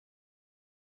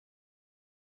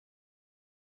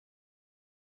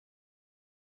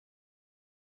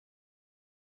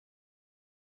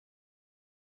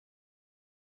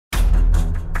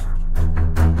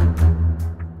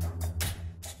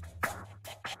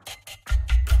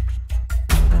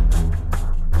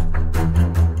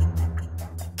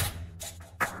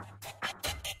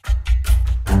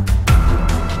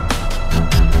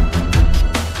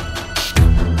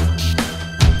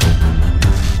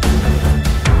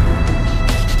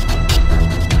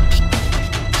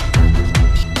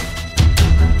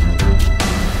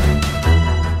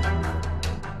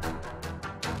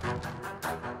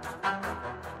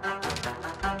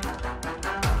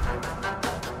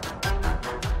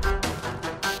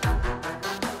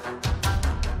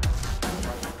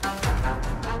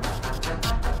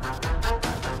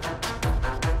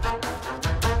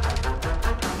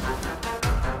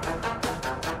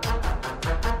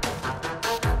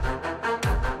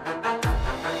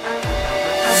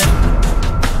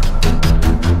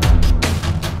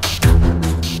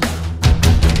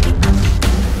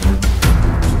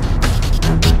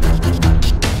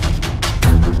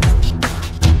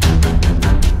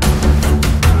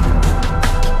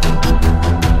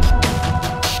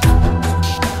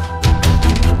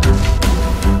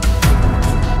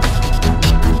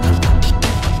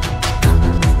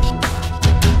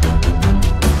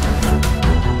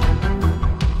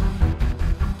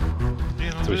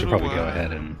So we should probably go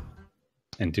ahead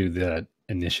and do the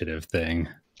initiative thing.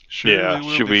 Yeah,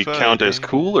 should we count as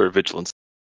cool or vigilance?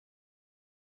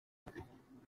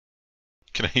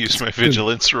 Can I use my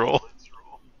vigilance roll?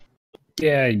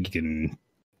 Yeah, you can.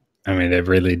 I mean, it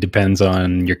really depends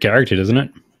on your character, doesn't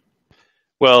it?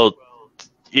 Well,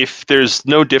 if there's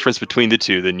no difference between the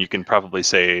two, then you can probably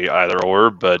say either or,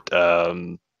 but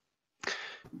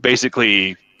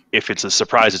basically, if it's a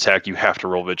surprise attack, you have to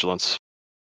roll vigilance.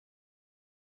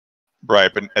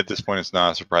 Right, but at this point, it's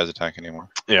not a surprise attack anymore.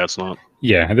 Yeah, it's not.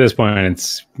 Yeah, at this point,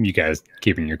 it's you guys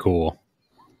keeping your cool.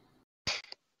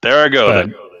 There I go.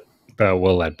 But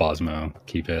we'll let Bozmo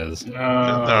keep his.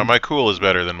 No, my cool is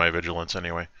better than my vigilance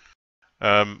anyway.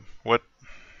 What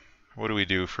do we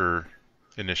do for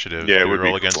initiative? Yeah, do it we would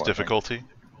roll be against cool, difficulty?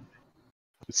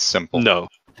 It's simple. No.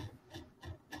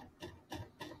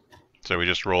 So we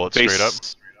just roll it straight up?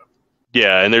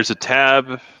 Yeah, and there's a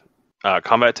tab,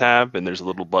 combat tab, and there's a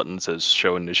little button that says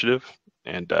show initiative.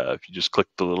 And if you just click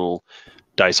the little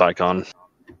dice icon.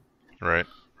 Right.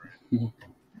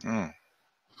 Mm.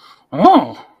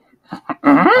 Oh.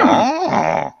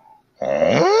 Oh.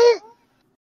 Oh.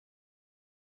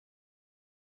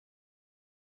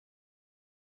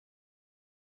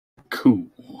 Cool.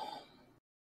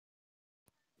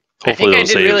 I think I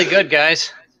did really good,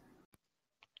 guys.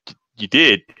 You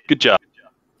did. Good job.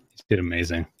 You did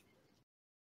amazing.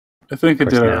 I think I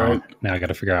did now, alright. Now I got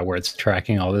to figure out where it's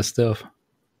tracking all this stuff.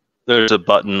 There's a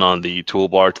button on the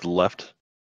toolbar to the left.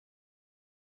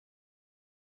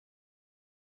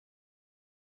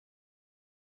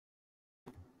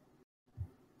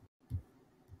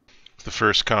 The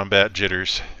first combat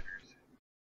jitters.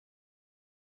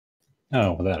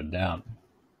 Oh, without a doubt.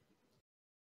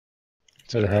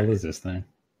 Where the hell is this thing?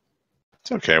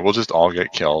 It's okay. We'll just all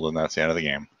get killed, and that's the end of the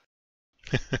game.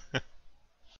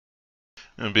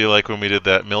 It'd be like when we did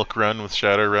that milk run with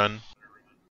Shadowrun.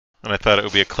 And I thought it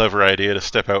would be a clever idea to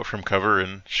step out from cover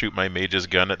and shoot my mage's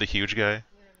gun at the huge guy.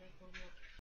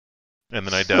 And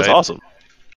then I died. That's awesome.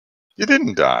 You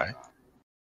didn't die.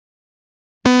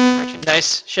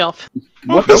 Merchandise shelf.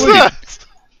 What was that?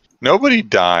 Nobody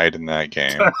died in that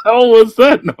game. the hell was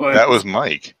that noise? That was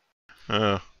Mike.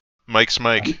 Mike's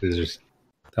Mike. That was just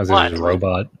a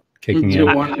robot kicking It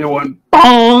in. went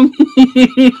bong!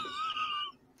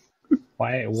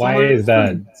 Why is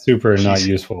that super not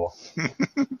useful?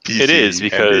 It is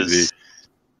because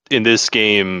in this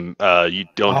game you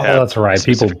don't have. That's right.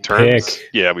 People terms. pick.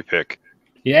 Yeah, we pick.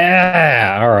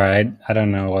 Yeah. All right. I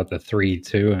don't know what the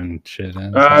 3-2 and shit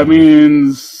is.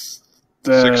 Means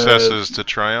Successes to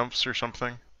triumphs or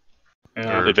something?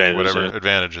 Yeah. Or Advantages, whatever. yeah.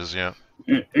 Advantages, yeah.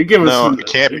 It gives No, us. it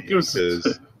can't be it gives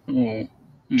because oh.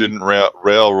 didn't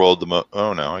railroad the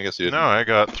Oh no, I guess you didn't. No, I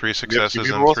got 3 successes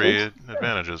you and roll 3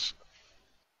 advantages.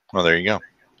 Well, there you go.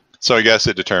 So I guess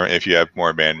it determines if you have more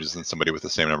advantages than somebody with the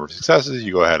same number of successes,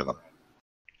 you go ahead of them.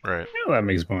 Right. Yeah, that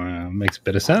makes a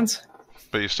bit of sense.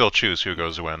 But you still choose who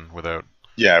goes when without...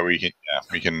 Yeah, we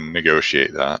can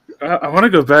negotiate that. I want to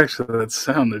go back to that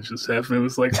sound that just happened. It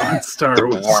was like OnStar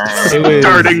was It was-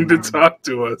 starting to talk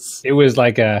to us. It was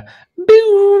like a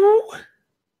boo.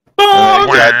 And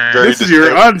it got very This is your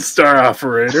OnStar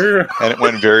operator. and it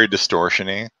went very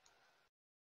distortion-y.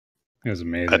 It was I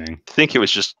amazing. think it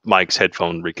was just Mike's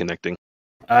headphone reconnecting.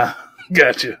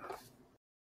 Gotcha.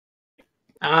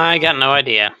 I got no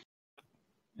idea.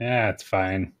 Yeah, it's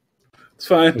fine. It's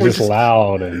fine. It was just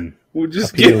loud and We're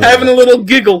just appealing. having a little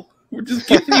giggle. We're just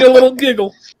giving you a little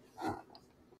giggle.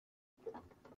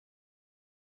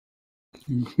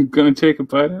 I'm gonna take a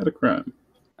bite out of crime.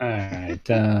 Alright,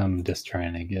 I'm just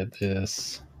trying to get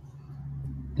this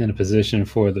in a position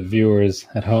for the viewers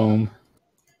at home.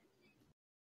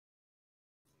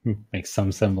 Make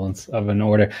some semblance of an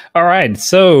order. Alright,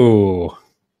 so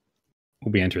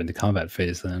we'll be entering the combat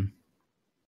phase then.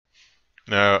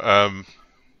 Now,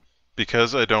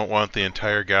 because I don't want the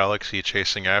entire galaxy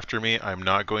chasing after me, I'm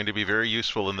not going to be very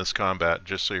useful in this combat,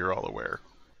 just so you're all aware.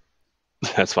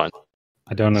 That's fine.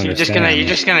 I don't So understand. you're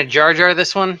just gonna Jar Jar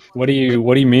this one? What do you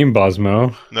mean,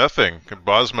 Bozmo? Nothing.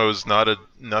 Bozmo's not a...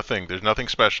 Nothing. There's nothing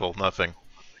special. Nothing.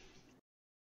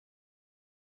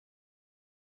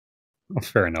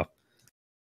 Fair enough.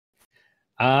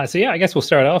 So yeah, I guess we'll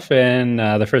start off, and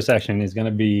the first action is going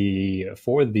to be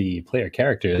for the player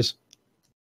characters.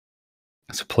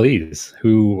 So please,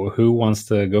 who wants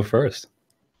to go first?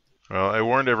 Well, I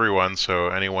warned everyone, so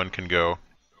anyone can go.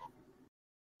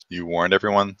 You warned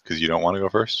everyone because you don't want to go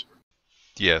first?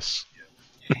 Yes.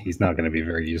 He's not going to be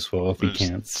very useful if he I'm just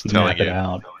can't telling snap it you.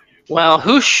 out. Well,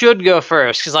 who should go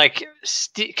first?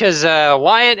 Because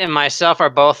Wyatt and myself are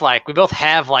both we both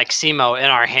have SEMO in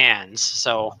our hands.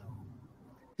 So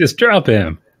Just drop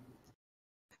him.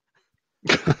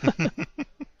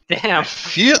 Damn.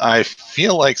 I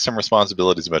feel like some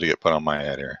responsibility is about to get put on my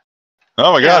head here.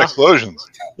 Oh my god, Yeah. explosions!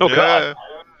 Oh god.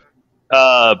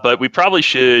 But we probably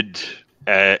should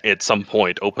at some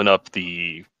point open up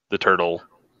the turtle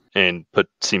and put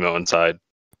Simo inside.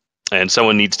 And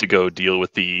someone needs to go deal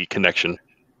with the connection.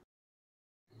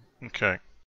 Okay.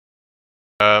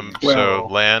 So,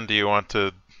 Lan, do you want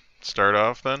to start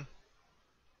off then?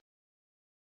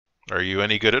 Are you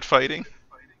any good at fighting?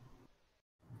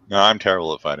 No, I'm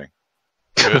terrible at fighting.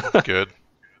 Good, good.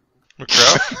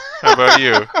 McCruff, how about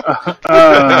you?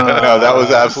 No, that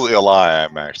was absolutely a lie.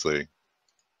 I'm good at fighting.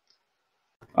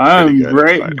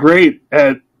 great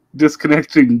at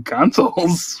disconnecting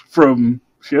consoles from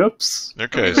ships.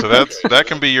 Okay, so that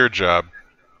can be your job.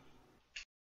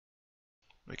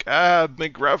 Like,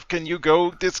 McGruff, can you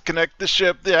go disconnect the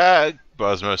ship? Yeah,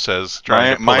 Bozmo says,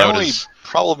 trying to pull out his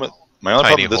problem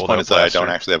at this point is that I don't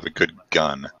actually have a good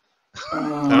gun. I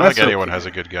don't think anyone has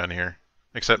a good gun here,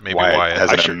 except maybe Wyatt.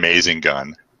 Has an amazing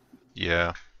gun.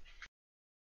 Yeah.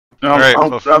 No, All right,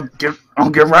 I'll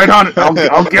get right on it.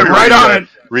 I'll get right on it.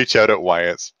 Reach out at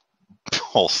Wyatt's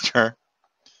holster.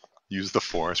 Use the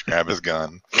force. Grab his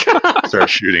gun. Start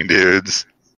shooting dudes.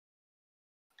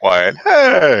 Wyatt,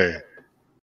 hey!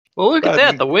 Well, look at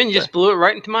that. The wind just blew it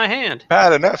right into my hand.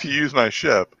 Bad enough you used my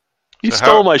ship. You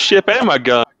stole my ship and my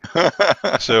gun.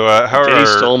 So how He are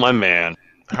stole my man.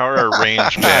 how are our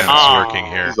range bands working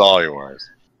here? It's all yours.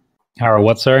 How are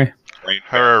what, sorry?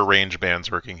 How are our range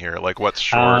bands working here? Like, what's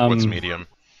short, what's medium?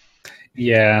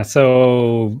 Yeah,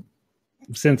 so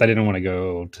since I didn't want to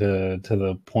go to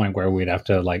the point where we'd have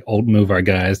to like alt move our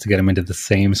guys to get them into the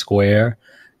same square,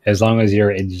 as long as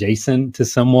you're adjacent to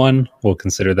someone, we'll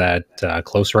consider that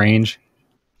close range.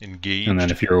 Engaged. And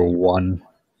then if you're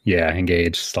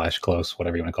engaged / close,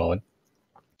 whatever you want to call it.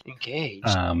 Engaged.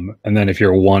 And then if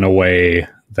you're one away,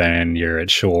 then you're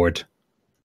at short.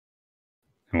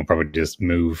 And we'll probably just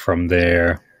move from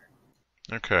there.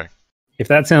 Okay. If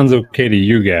that sounds okay to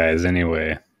you guys,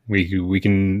 anyway, we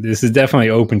can. This is definitely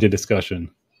open to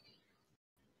discussion.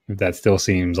 If that still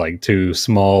seems like too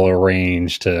small a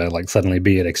range to like suddenly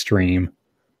be at extreme,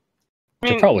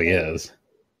 which it probably is.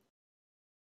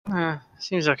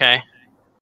 Seems okay.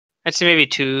 I'd say maybe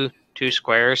two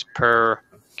squares per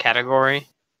category.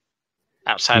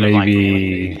 Outside of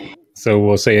like. So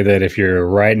we'll say that if you're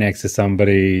right next to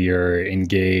somebody, you're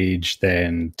engaged.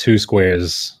 Then 2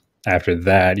 squares after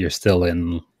that, you're still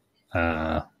in.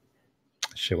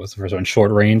 What's the first one?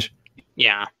 Short range.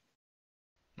 Yeah.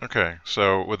 Okay,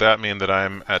 so would that mean that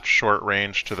I'm at short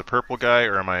range to the purple guy,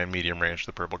 or am I in medium range to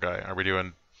the purple guy? Are we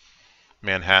doing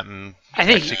Manhattan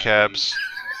taxi cabs?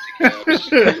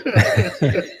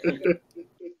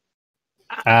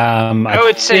 I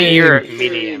would say you're at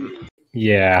medium.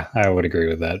 Yeah, I would agree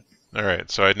with that. All right,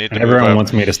 so I need to. Everyone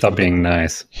wants me to stop being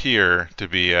nice here to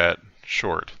be at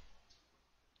short.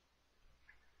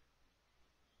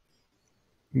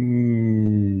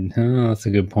 Oh, that's a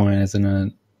good point, isn't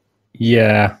it?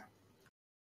 Yeah.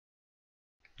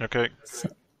 Okay.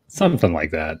 Something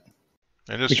like that.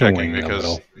 I'm just checking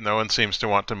because no one seems to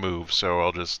want to move, so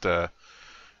I'll just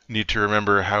need to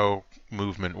remember how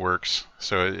movement works.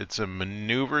 So it's a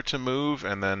maneuver to move,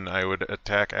 and then I would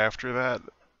attack after that?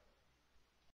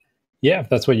 Yeah, if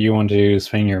that's what you want to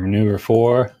swing your maneuver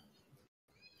for.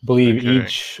 I believe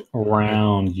each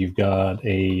round you've got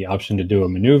a option to do a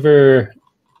maneuver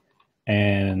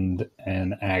and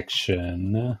an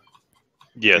action.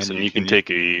 Yes, and you can take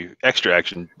a extra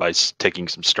action by taking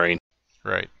some strain.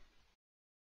 Right.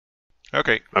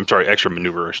 Okay. I'm sorry, extra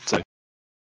maneuver, I should say.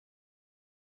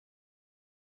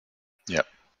 Yep.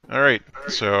 All right.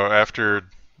 So after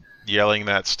yelling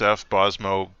that stuff,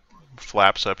 Bozmo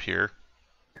flaps up here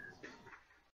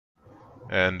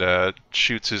and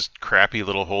shoots his crappy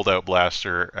little holdout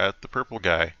blaster at the purple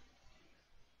guy.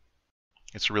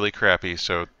 It's really crappy,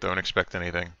 so don't expect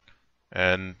anything.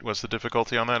 And what's the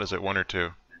difficulty on that? Is it 1 or 2?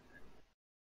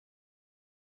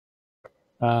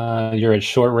 You're at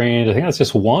short range. I think that's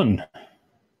just 1.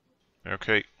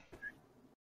 Okay.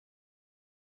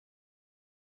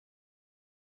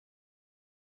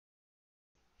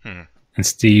 And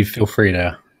Steve, feel free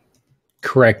to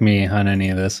correct me on any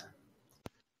of this.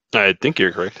 I think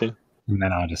you're correct. Yeah. And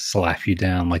then I'll just slap you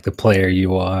down like the player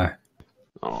you are.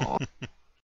 Aw.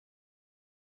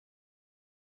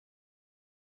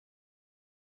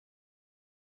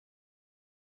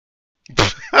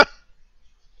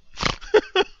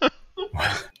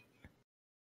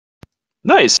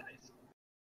 Nice.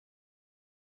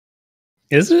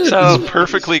 Is it? So- It's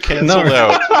perfectly canceled No.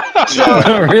 out.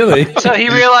 Not really. So he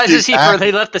realizes he He's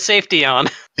he left the safety on.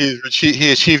 He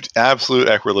achieved absolute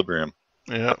equilibrium.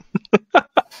 Yeah.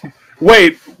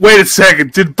 Wait a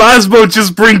second. Did Bozmo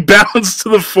just bring balance to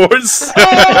the force?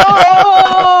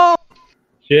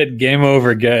 Shit, game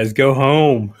over, guys. Go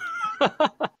home.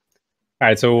 All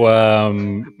right, so now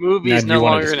Movie's do no you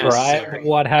want longer to describe necessary.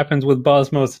 what happens with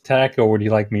Bozmo's attack, or would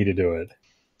you like me to do it?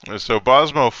 So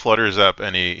Bozmo flutters up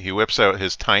and he whips out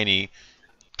his tiny,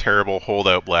 terrible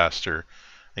holdout blaster.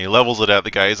 And he levels it at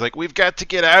the guy. He's like, "We've got to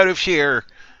get out of here!"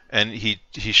 And he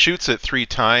shoots it 3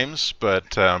 times, but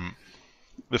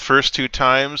the first 2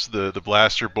 times the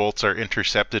blaster bolts are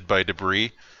intercepted by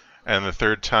debris, and the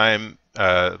 3rd time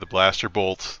the blaster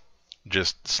bolt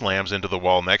just slams into the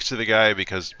wall next to the guy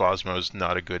because Bozmo's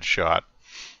not a good shot.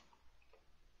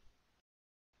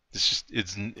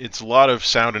 It's a lot of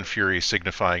sound and fury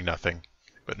signifying nothing,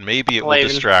 but maybe it will Laven.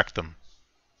 distract them.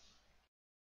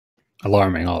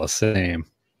 Alarming all the same.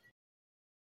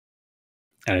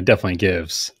 And it definitely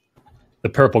gives the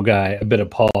purple guy a bit of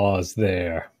pause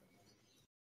there.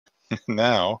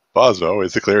 Now, Bozmo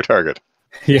is the clear target.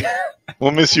 Yeah.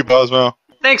 We'll miss you, Bozmo.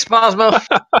 Thanks, Bozmo.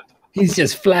 He's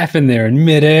just flapping there in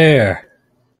midair.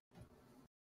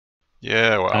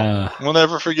 Yeah, well, We'll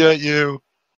never forget you.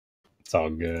 It's all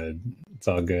good. It's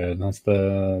all good. That's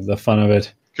the fun of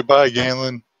it. Goodbye,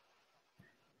 Galen.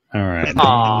 All right.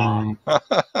 Aw.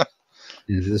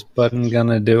 Is this button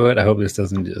gonna do it? I hope this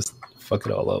doesn't just fuck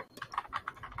it all up.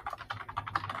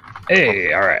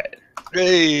 Hey, all right.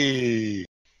 Hey.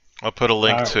 I'll put a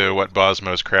link Alright. to what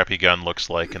Bozmo's crappy gun looks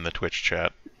like in the Twitch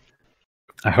chat.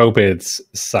 I hope it's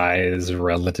size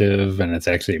relative and it's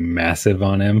actually massive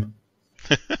on him.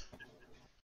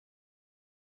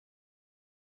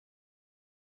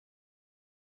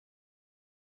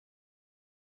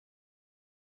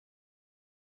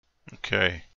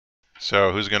 Okay.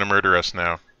 So, who's going to murder us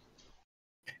now?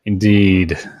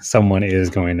 Indeed, someone is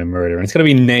going to murder, and it's going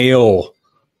to be Nail,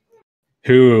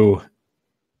 who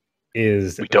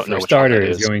is We don't know for which one starter that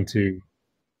is is. going to.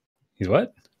 He's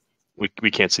what?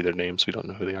 We can't see their names. We don't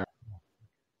know who they are.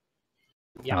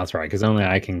 Yeah. Oh, that's right, because only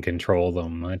I can control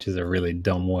them, which is a really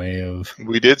dumb way of.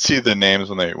 We did see the names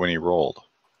when he rolled.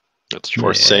 That's true.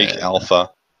 Forsake Yeah.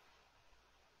 Alpha,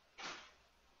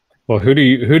 Well, who do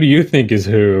you think is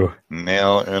who?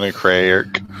 Nail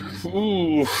Unicrayerk.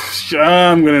 Ooh,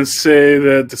 I'm gonna say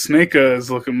that the snake eyes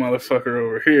looking motherfucker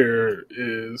over here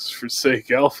is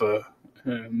Forsake Alpha,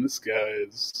 and this guy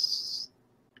is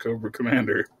Cobra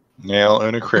Commander. Nail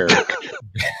Unicrayerk.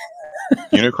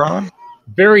 Unicron?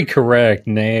 Very correct,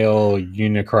 Nail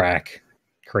Unicrack,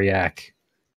 Kriak.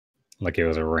 Like it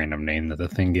was a random name that the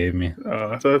thing gave me.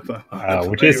 I thought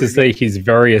Which is to say, he's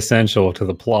very essential to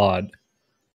the plot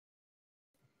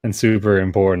and super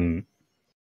important.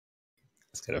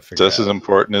 Let's gotta figure Just as out.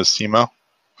 important as Simo?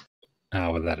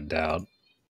 Oh, without a doubt.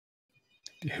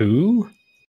 Who?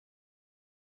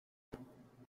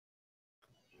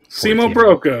 Simo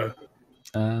Broca.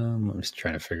 I'm just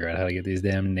trying to figure out how to get these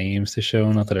damn names to show.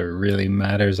 Not that it really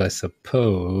matters, I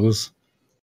suppose.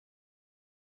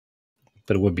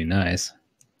 But it would be nice.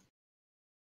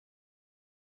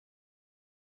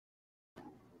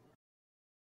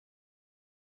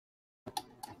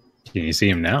 Can you see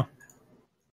him now?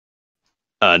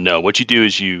 No, what you do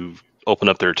is you open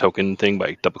up their token thing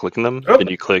by double clicking them. Oh. Then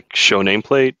you click Show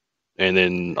Nameplate, and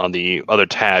then on the other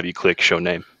tab you click Show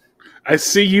Name. I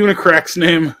see Unicrack's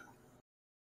name.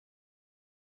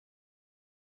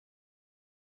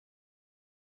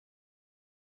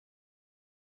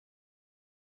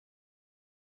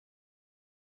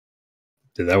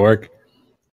 Did that work?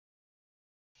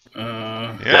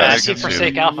 Yeah, I I see can see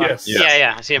Forsake them. Alpha. Yes.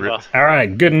 Yeah, I see them Rip. both. All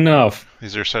right, good enough.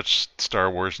 These are such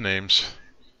Star Wars names.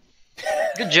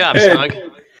 Good job, Hey. Smug.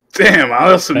 Damn,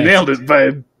 I also Thanks. nailed it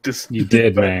by just You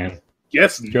did, man.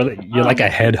 guessing. You're like a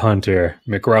headhunter.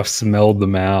 McRuff smelled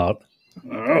them out.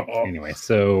 Oh, Anyway,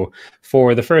 so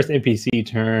for the first NPC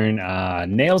turn,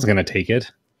 Nail's going to take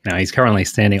it. Now, he's currently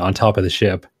standing on top of the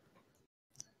ship.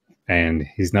 And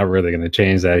he's not really going to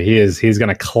change that. He's going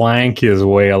to clank his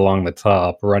way along the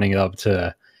top, running up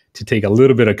to take a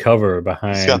little bit of cover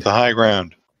behind. He's got the high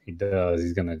ground. He does.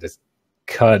 He's going to just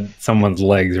cut someone's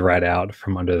legs right out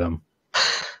from under them.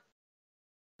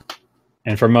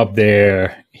 And from up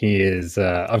there, he is,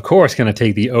 of course, going to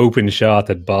take the open shot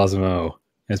that Bozmo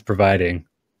is providing.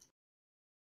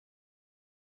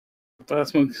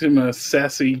 Bozmo gives him a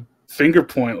sassy finger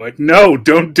point, like, no,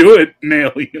 don't do it,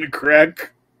 Nail, Unicrack.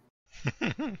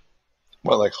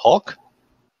 What, like Hulk?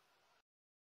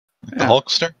 Like the Yeah.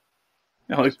 Hulkster?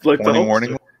 Yeah, like the Warning, Hulkster.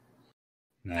 warning.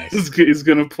 Nice. He's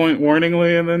going to point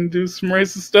warningly and then do some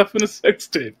racist stuff in a sex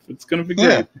tape. It's going to be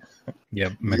great.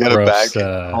 Yep, You got a bag.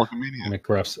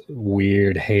 McGruff's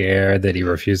weird hair that he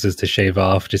refuses to shave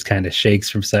off just kind of shakes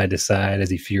from side to side as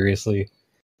he furiously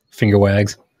finger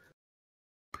wags.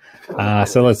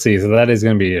 So let's see. So that is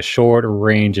going to be a short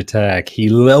range attack. He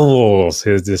levels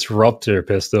his disruptor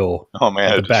pistol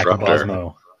at the back of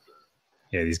Bozmo.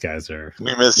 Yeah, these guys are...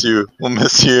 We miss you. We'll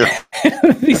miss you.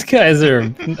 These guys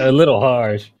are a little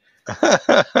harsh.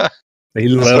 He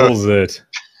levels it.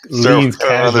 Leans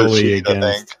casually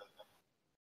against...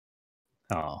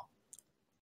 Oh.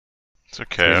 It's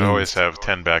okay. I always have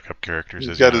 10 backup characters.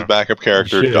 He's got his backup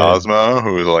character, Cosmo,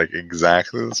 who is like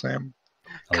exactly the same.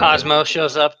 Cosmo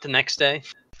shows up the next day.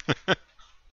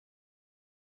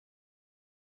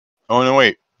 Oh, no,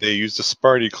 wait. They used a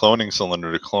Sparty cloning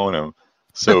cylinder to clone him.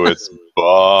 So it's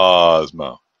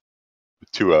Bozmo.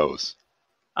 With 2 O's.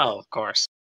 Oh, of course.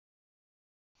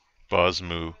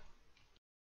 Bozmo.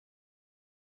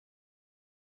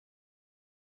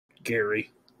 Gary.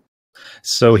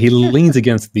 So he leans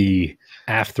against the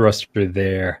aft thruster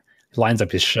there, lines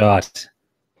up his shot.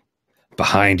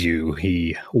 Behind you,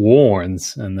 he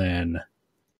warns and then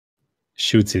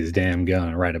shoots his damn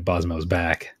gun right at Bozmo's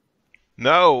back.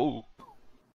 No!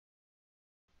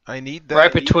 I need that.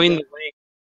 Right between the wings.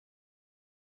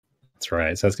 That's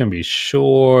right. So that's going to be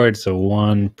short. So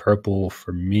 1 purple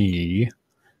for me.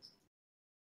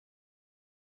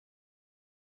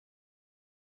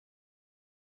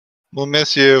 We'll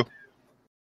miss you.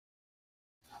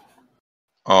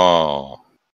 Oh.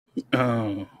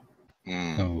 Oh.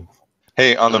 Oh.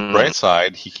 Hey, on the bright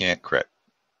side, he can't crit.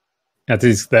 That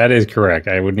is correct.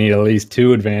 I would need at least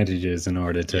 2 advantages in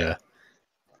order to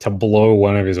blow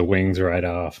one of his wings right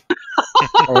off.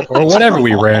 or whatever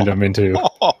we random into.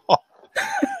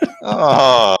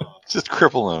 Just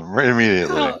cripple him right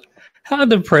immediately. How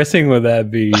depressing would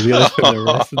that be for the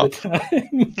rest of the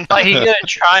time? Like he gonna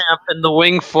triumph and the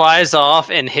wing flies off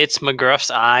and hits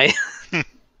McGruff's eye.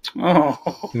 Oh.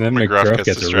 And then McGruff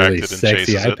gets a really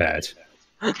sexy eye patch.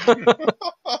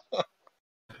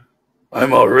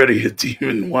 I'm already a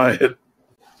demon, Wyatt.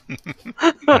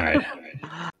 Alright.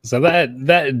 So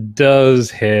that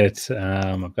does hit.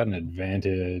 I've got an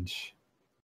advantage,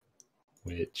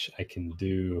 which I can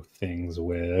do things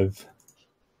with.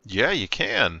 Yeah, you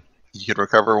can. You can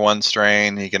recover 1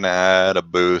 strain. He can add a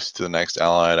boost to the next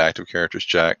allied active character's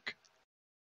check.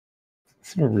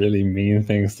 Some really mean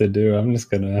things to do. I'm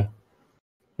just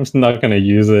not gonna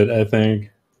use it, I think.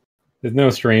 There's no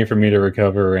strain for me to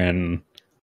recover, and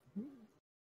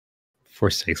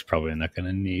 4/6 probably not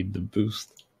gonna need the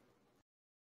boost.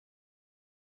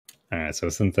 Alright, so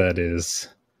since that is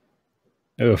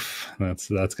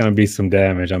that's gonna be some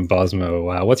damage on Bozmo.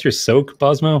 Wow. What's your soak,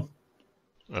 Bozmo?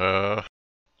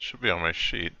 Should be on my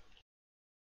sheet.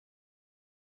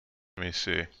 Let me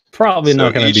see. Probably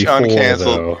not gonna be 4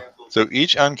 though. So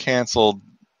each uncancelled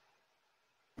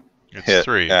hit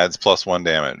 3. adds +1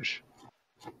 damage.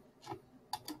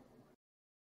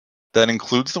 That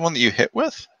includes the one that you hit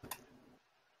with?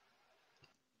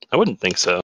 I wouldn't think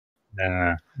so.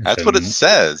 Nah, that's what it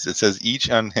says. It says each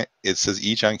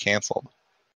uncancelled.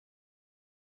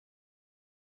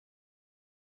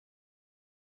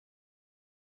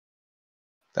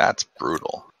 That's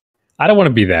brutal. I don't want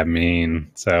to be that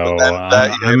mean, so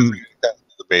that's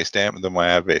the base damage. Then why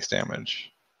have base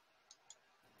damage?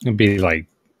 It'd be like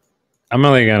I'm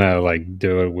only gonna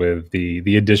do it with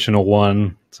the additional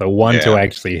 1, so 1 to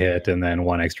actually hit, and then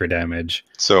 1 extra damage.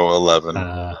 So 11.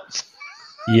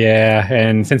 Yeah,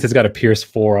 and since it's got a Pierce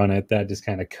 4 on it, that just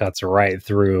kind of cuts right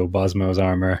through Bozmo's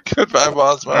armor. Goodbye,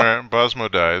 Bozmo. Alright,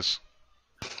 Bozmo dies.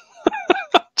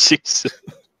 Jesus.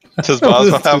 Does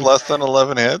Bozmo have less than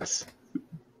 11 hits?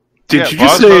 Did you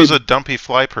just Bozmo's say... a dumpy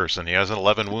fly person. He has an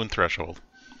 11 wound threshold.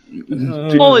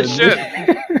 Holy shit!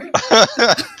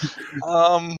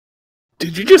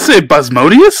 Did you just say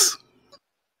Bosmodius?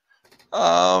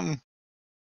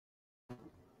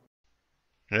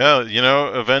 Yeah,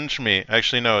 avenge me.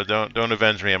 Actually, no, don't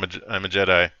avenge me. I'm a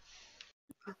Jedi.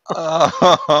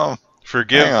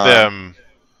 Forgive them.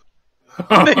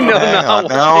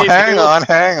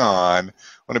 Hang on.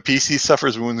 When a PC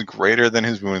suffers wounds greater than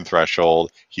his wound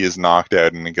threshold, he is knocked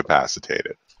out and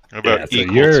incapacitated. About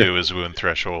equal to his wound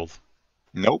threshold.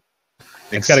 Nope.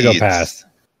 It's got to go past.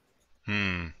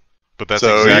 But that's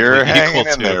so exactly you're equal hanging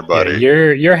in to. there, buddy.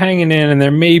 Yeah, you're hanging in, and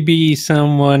there may be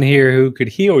someone here who could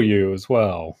heal you as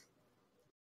well.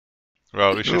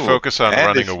 Well, we should focus on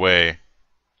running away.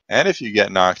 And if you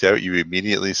get knocked out, you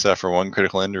immediately suffer 1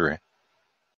 critical injury.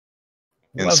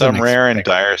 In some rare and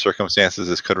dire circumstances,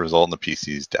 this could result in the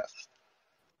PC's death.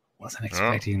 Wasn't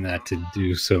expecting that to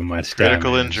do so much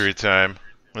Critical damage. injury time.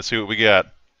 Let's see what we got.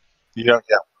 You don't.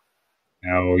 Yeah.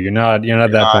 No, you're not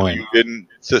at that point. You didn't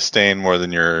sustain more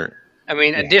than your. I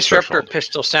mean, a Yeah, disruptor threshold.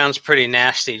 pistol sounds pretty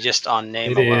nasty just on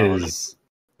name It alone. is.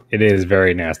 It is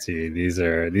very nasty. These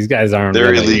guys aren't.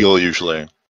 They're really, illegal usually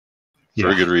for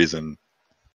Yeah. a good reason.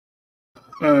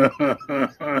 Bosmo,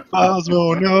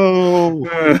 Bozmo, no,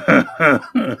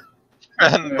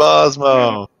 and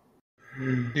Bozmo,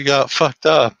 you got fucked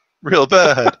up real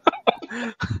bad.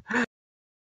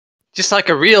 Just like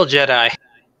a real Jedi.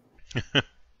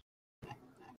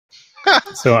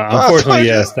 So unfortunately,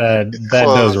 yes, that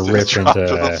does Clothes rip drop to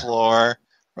the into. floor.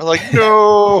 We're like,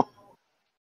 no.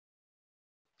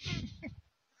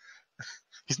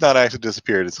 He's not actually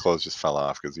disappeared. His clothes just fell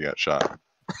off because he got shot.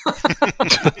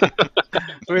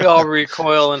 We all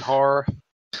recoil in horror.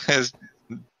 His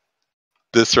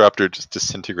disruptor just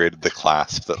disintegrated the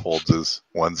clasp that holds his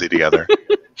onesie together.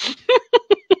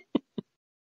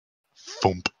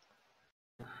 Thump.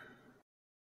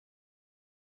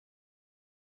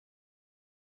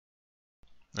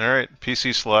 All right,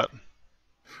 PC slot.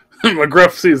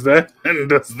 McGruff sees that and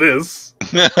does this.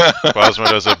 Bosmo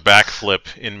does a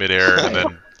backflip in midair and then I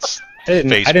face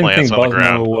didn't think plants on the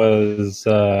ground.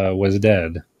 Bosmo was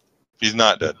dead. He's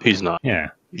not dead. He's not. Yeah.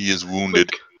 He is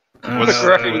wounded.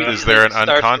 Is there an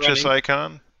Starts unconscious running.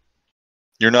 icon?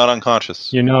 You're not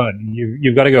unconscious. You know,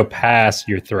 you've got to go past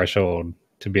your threshold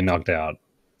to be knocked out.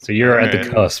 So you're at the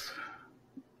Alright. cusp.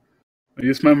 I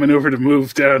use my maneuver to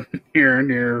move down here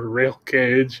near rail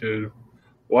cage.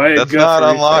 Wyatt That's not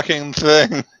Guthrie. unlocking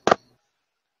thing.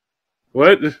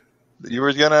 What? You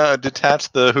were gonna detach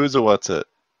the who's a what's it.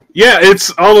 Yeah,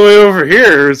 it's all the way over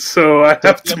here, so I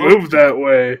have to move that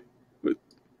way.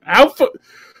 How far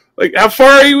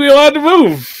are you allowed to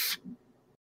move?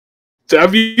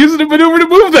 I'm using a maneuver to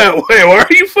move that way. Why are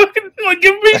you fucking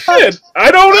giving me shit? I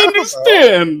don't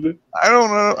understand. I don't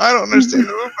know. I don't understand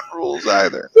the movement rules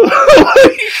either.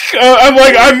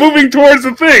 I'm moving towards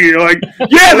the thing. You're like,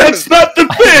 yeah, that's not the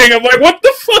thing. I'm like, what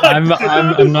the fuck? I'm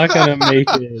not gonna make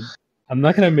it. I'm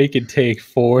not gonna make it take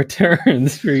 4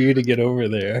 turns for you to get over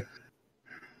there.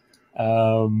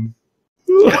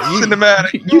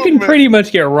 Cinematic. You can pretty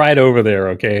much get right over there.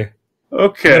 Okay.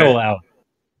 Okay. Middle out.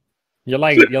 You're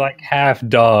like half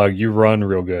dog. You run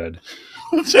real good.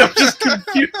 I'm just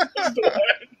confused.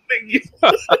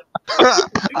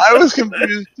 I was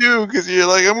confused too because you're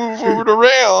like, I'm moving over to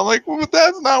rail. I'm like, well, but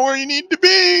that's not where you need to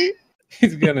be.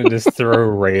 He's gonna just throw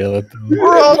rail at them.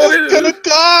 We're all just gonna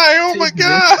die. Oh my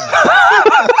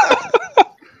god!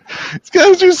 These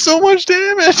guys do so much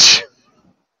damage.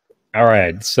 All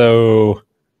right, so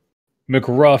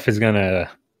McRuff is gonna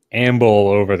amble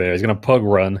over there. He's gonna pug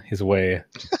run his way.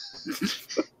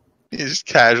 He just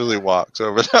casually walks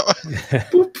over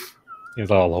that way. He's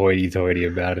all hoity-toity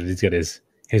about it. He's got his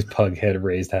pug head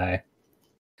raised high.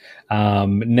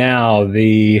 Now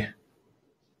the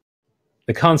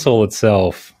console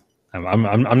itself. I'm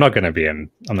not gonna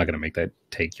make that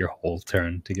take your whole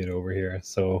turn to get over here.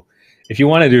 So if you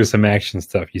want to do some action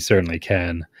stuff, you certainly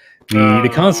can. The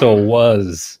console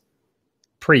was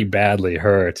pretty badly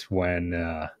hurt when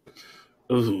that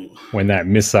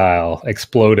missile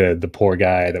exploded the poor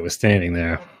guy that was standing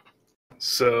there.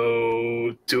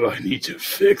 So, do I need to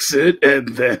fix it and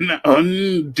then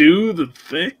undo the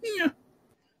thing?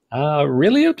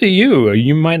 Really up to you.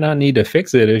 You might not need to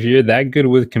fix it. If you're that good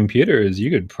with computers, you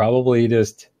could probably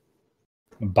just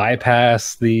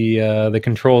bypass the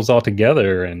controls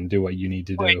altogether and do what you need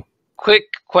to do. Wait. Quick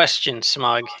question,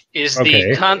 Smug. Is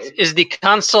Okay. the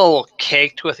console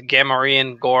caked with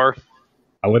Gamorrean gore?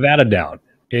 Without a doubt.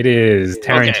 It is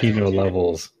Tarantino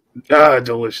levels.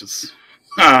 Delicious.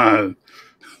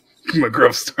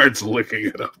 McGruff starts licking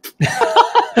it up.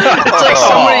 It's like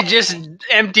somebody just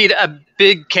emptied a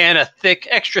big can of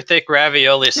extra thick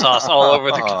ravioli sauce all over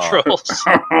the controls.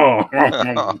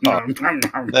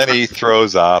 Then he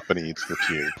throws up and eats the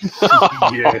cube.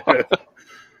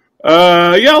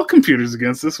 Yeah, all computers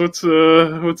against this. What's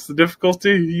the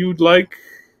difficulty you'd like?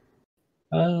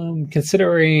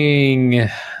 Considering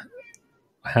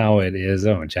how it is,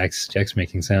 Jack's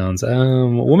making sounds.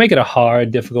 We'll make it a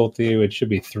hard difficulty. It should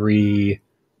be 3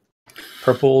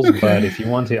 purples, Okay. but if you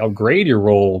want to upgrade your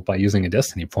roll by using a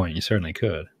destiny point, you certainly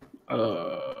could.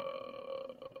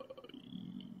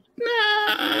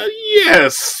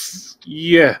 Yes.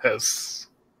 Yes,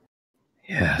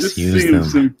 This use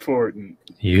seems them. important.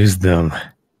 Use them.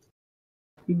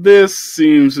 This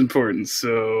seems important.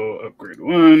 So upgrade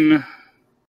 1.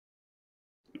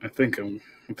 I think I'm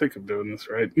doing this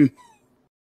right.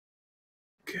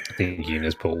 I think you can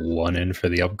just put 1 in for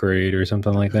the upgrade or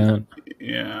something like that.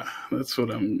 Yeah, that's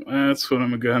what I'm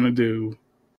gonna do.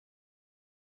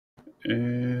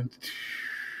 And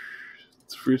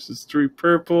it's versus 3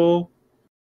 purple.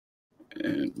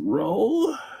 And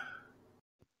roll.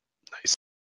 Nice.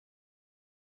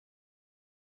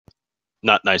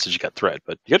 Not nice as you got threat,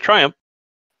 but you got triumph.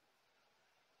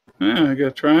 Yeah, I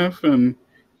got triumph, and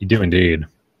You do indeed.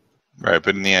 Right,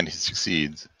 but in the end, he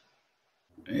succeeds.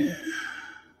 yeah.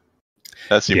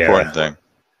 That's the Yeah. important thing.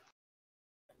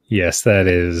 Yes, that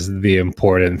is the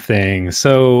important thing.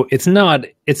 So it's not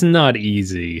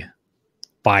easy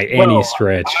by any Well,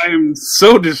 stretch. I'm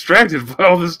so distracted by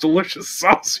all this delicious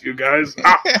sauce, you guys.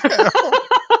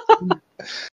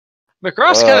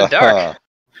 McGraw's kind of dark.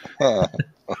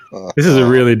 This is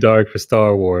really dark for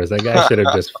Star Wars. That guy should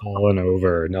have just fallen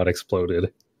over, not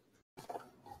exploded.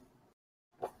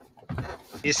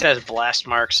 He just has blast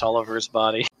marks all over his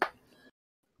body.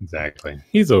 Exactly.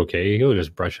 He's okay. He'll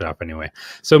just brush it up anyway.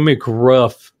 So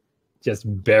McRuff just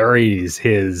buries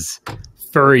his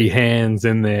furry hands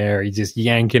in there. He's just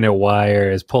yanking at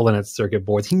wires, pulling at circuit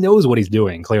boards. He knows what he's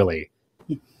doing, clearly.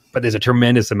 But there's a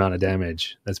tremendous amount of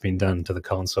damage that's being done to the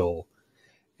console.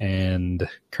 And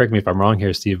correct me if I'm wrong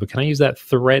here, Steve, but can I use that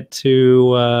threat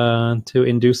to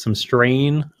induce some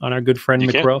strain on our good friend You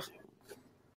can. McRuff?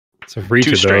 So for each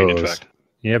 2 of strain, in those, fact.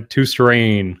 yep, 2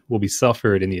 strain will be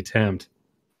suffered in the attempt.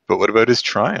 But what about his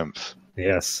triumph?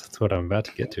 Yes, that's what I'm about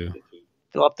to get to.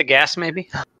 Fill up the gas, maybe?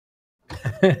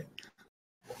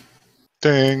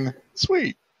 Ding.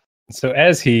 Sweet. So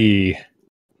as he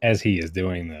is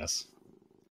doing this,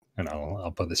 and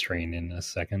I'll put the strain in a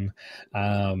second.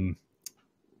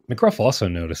 McGruff also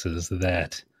notices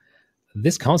that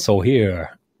this console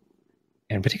here,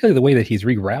 and particularly the way that he's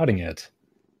rerouting it,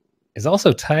 is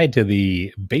also tied to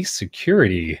the base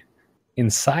security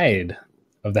inside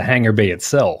of the hangar bay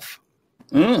itself.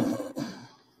 Mm.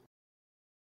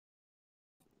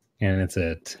 And it's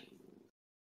at...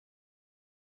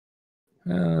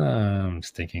 I'm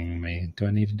just thinking, do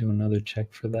I need to do another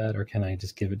check for that, or can I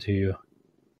just give it to you?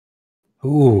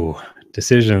 Ooh,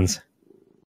 decisions.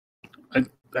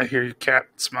 I hear your cat,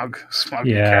 Smug. Smug.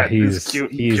 Yeah, cat is he's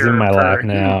cute and in purr, my lap purr.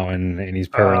 now, and he's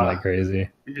purring like crazy.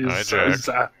 Hi,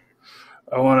 Jack.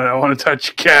 I want to touch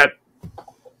your cat.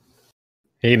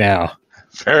 Hey now,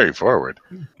 Very forward.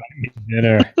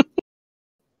 dinner.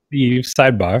 Steve,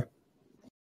 sidebar.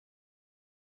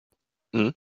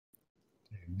 Mhm.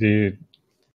 Dude,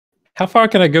 how far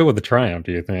can I go with the triumph,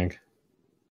 do you think?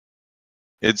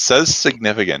 It says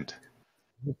significant.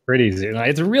 Pretty easy.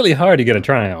 It's really hard to get a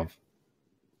triumph.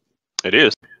 It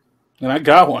is. And I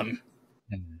got one.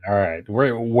 All right,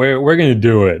 we're gonna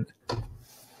do it.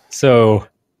 So,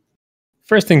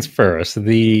 first things first,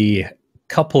 the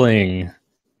coupling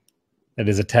that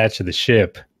is attached to the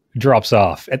ship drops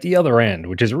off at the other end,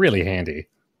 which is really handy.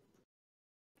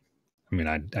 I mean,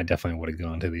 I definitely would have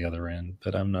gone to the other end,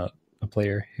 but I'm not a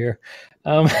player here.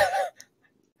 Well,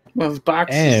 the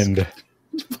box And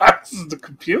is the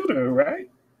computer, right?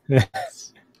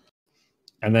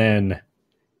 and then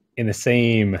in the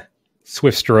same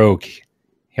swift stroke, he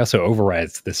also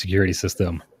overrides the security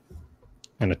system,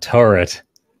 and a turret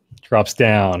drops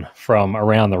down from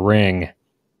around the ring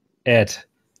at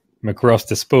McGruff's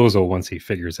disposal once he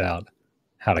figures out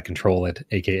how to control it,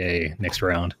 aka next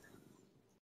round.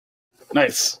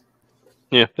 Nice.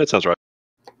 Yeah, that sounds right.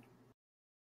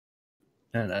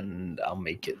 And I'll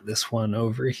make it this one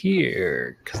over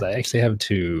here, because I actually have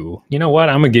 2. You know what?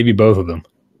 I'm going to give you both of them.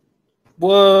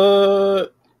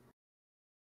 What?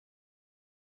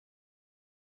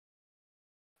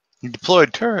 You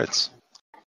deployed turrets.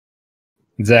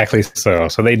 Exactly so.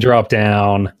 So they drop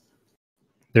down.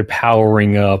 They're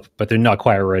powering up, but they're not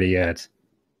quite ready yet.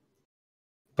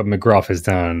 But McGruff has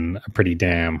done a pretty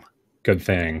damn good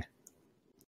thing.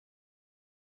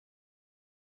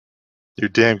 You're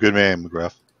a damn good man,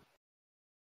 McGruff.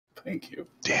 Thank you.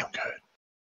 Damn good.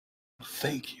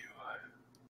 Thank you.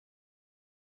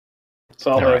 That's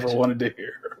all All I right. ever wanted to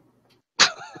hear.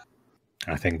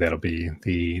 I think that'll be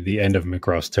the end of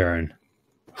McGruff's turn.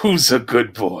 Who's a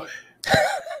good boy?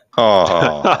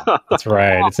 Oh, That's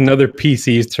right. It's another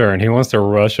PC's turn. He wants to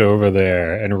rush over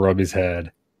there and rub his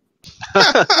head.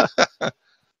 I'll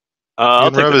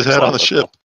and take rub the his head on the slot. ship.